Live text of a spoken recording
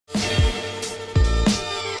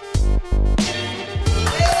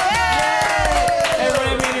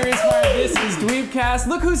DweebCast.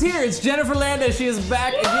 Look who's here. It's Jennifer Landa. She is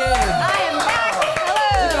back again. I am back.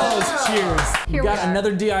 Hello. Look at all those cheers. Here You got we are.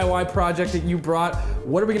 another DIY project that you brought.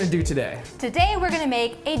 What are we gonna do today? Today we're gonna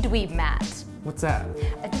make a dweeb mat. What's that?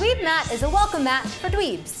 A dweeb mat is a welcome mat for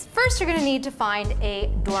dweebs. First, you're gonna need to find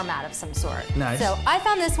a doormat of some sort. Nice. So I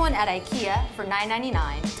found this one at IKEA for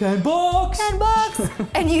 $9.99. $10. 10 bucks.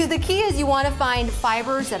 And the key is you want to find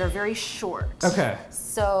fibers that are very short. Okay.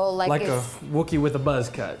 So Like a Wookiee with a buzz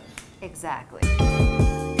cut. Exactly.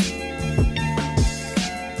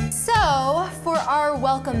 So for our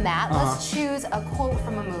welcome mat, let's choose a quote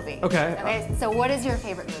from a movie. Okay. Okay. So what is your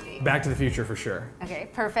favorite movie? Back to the Future for sure. Okay,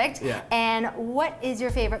 perfect. Yeah. And what is your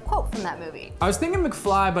favorite quote from that movie? I was thinking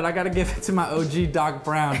McFly, but I gotta give it to my OG Doc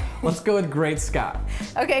Brown. Let's go with Great Scott.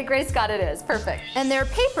 Okay, Great Scott it is, perfect. And they're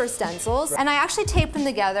paper stencils, and I actually taped them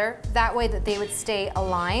together that way that they would stay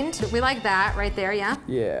aligned. We like that right there, yeah?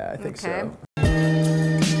 Yeah, I think so.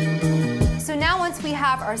 So now once we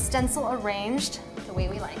have our stencil arranged the way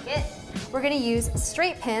we like it, we're gonna use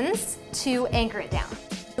straight pins to anchor it down.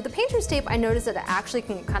 With the painter's tape, I noticed that it actually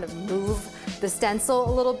can kind of move the stencil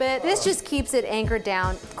a little bit. This just keeps it anchored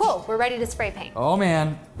down. Cool, we're ready to spray paint. Oh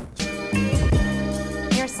man.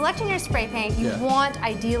 When you're selecting your spray paint, you want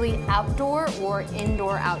ideally outdoor or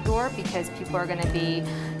indoor-outdoor because people are gonna be,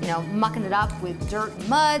 mucking it up with dirt and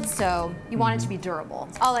mud, so you want it to be durable.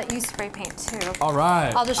 I'll let you spray paint too. All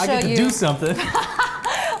right. I'll just show I get to you. do something.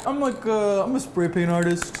 I'm a spray paint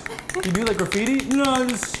artist. You do like graffiti? No,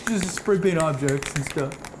 just spray paint objects and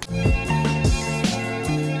stuff.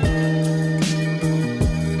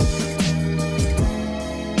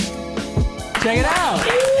 Check it out.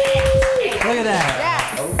 Look at that.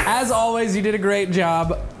 Yes. As always, you did a great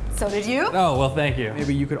job. So did you? Oh, well, thank you.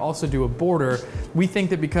 Maybe you could also do a border. We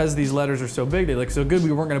think that because these letters are so big, they look so good,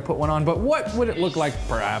 we weren't gonna put one on, but what would it look like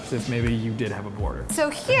perhaps if maybe you did have a border?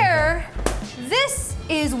 So here, this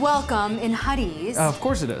is welcome in hoodies. Of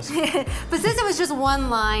course it is. But since it was just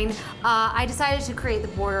one line, I decided to create the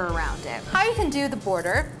border around it. How you can do the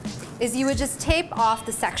border is you would just tape off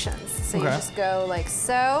the sections. So you just go like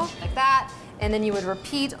so, like that, and then you would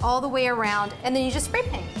repeat all the way around, and then you just spray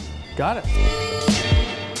paint. Got it.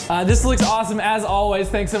 This looks awesome as always.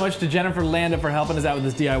 Thanks so much to Jennifer Landa for helping us out with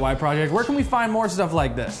this DIY project. Where can we find more stuff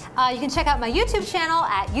like this? You can check out my YouTube channel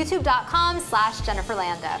at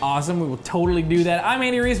youtube.com/JenniferLanda. Awesome, we will totally do that. I'm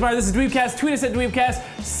Andy Reesmeyer, this is DweebCast. Tweet us at DweebCast.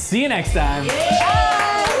 See you next time.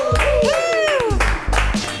 Bye.